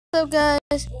What's up,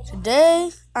 guys?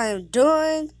 Today I am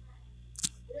doing.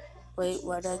 Wait,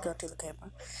 why did I go to the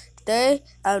camera? Today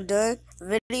I'm doing a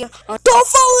video on Don't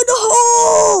Fall in the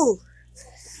Hole!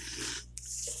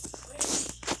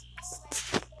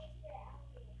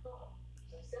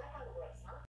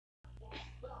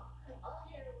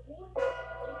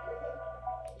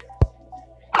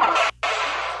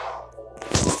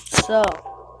 So,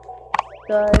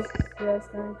 guys, there's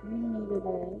going to be me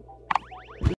today.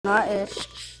 Not Ish,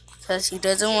 because he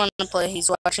doesn't want to play. He's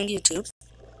watching YouTube.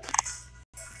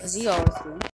 As he always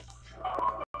do.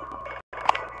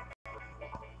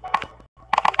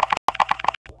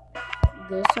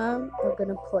 This time, we're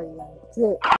gonna play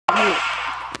legit.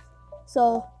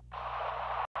 So,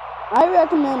 I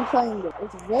recommend playing it.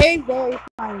 It's very, very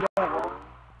fun game.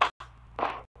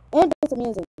 And it's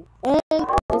amusing. And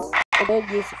it's a good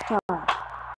use of time.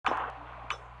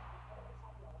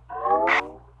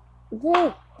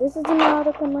 Yeah, this is not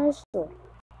a commercial.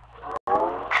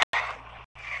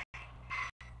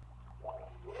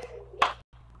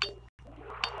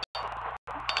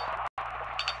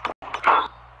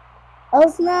 Oh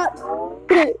snap!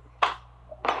 Today!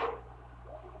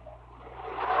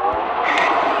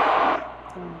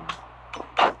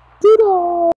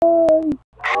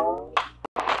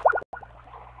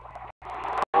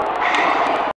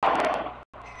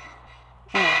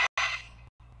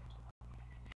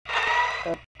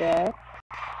 Okay.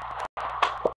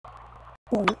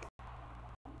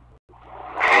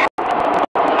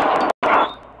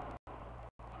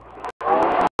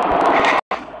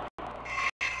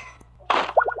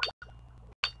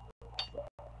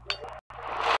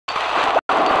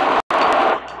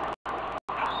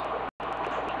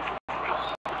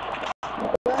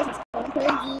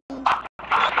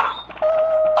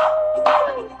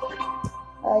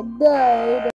 I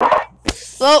died.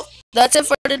 Well, that's it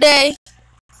for today.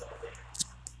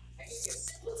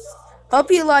 Hope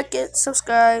you like it.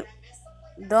 Subscribe.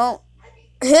 Don't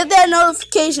hit that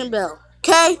notification bell.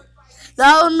 Okay?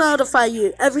 That'll notify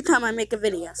you every time I make a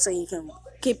video so you can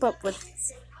keep up with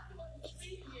it.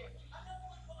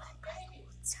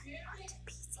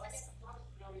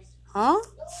 Huh?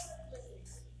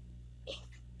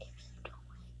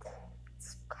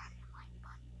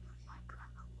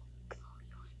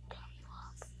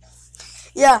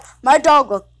 Yeah, my dog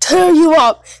will tear you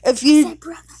up if you.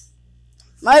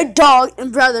 My dog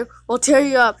and brother will tear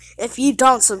you up if you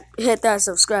don't hit that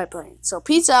subscribe button. So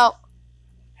peace out.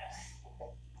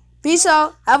 Peace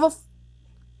out. Have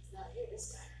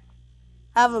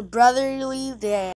a brotherly day.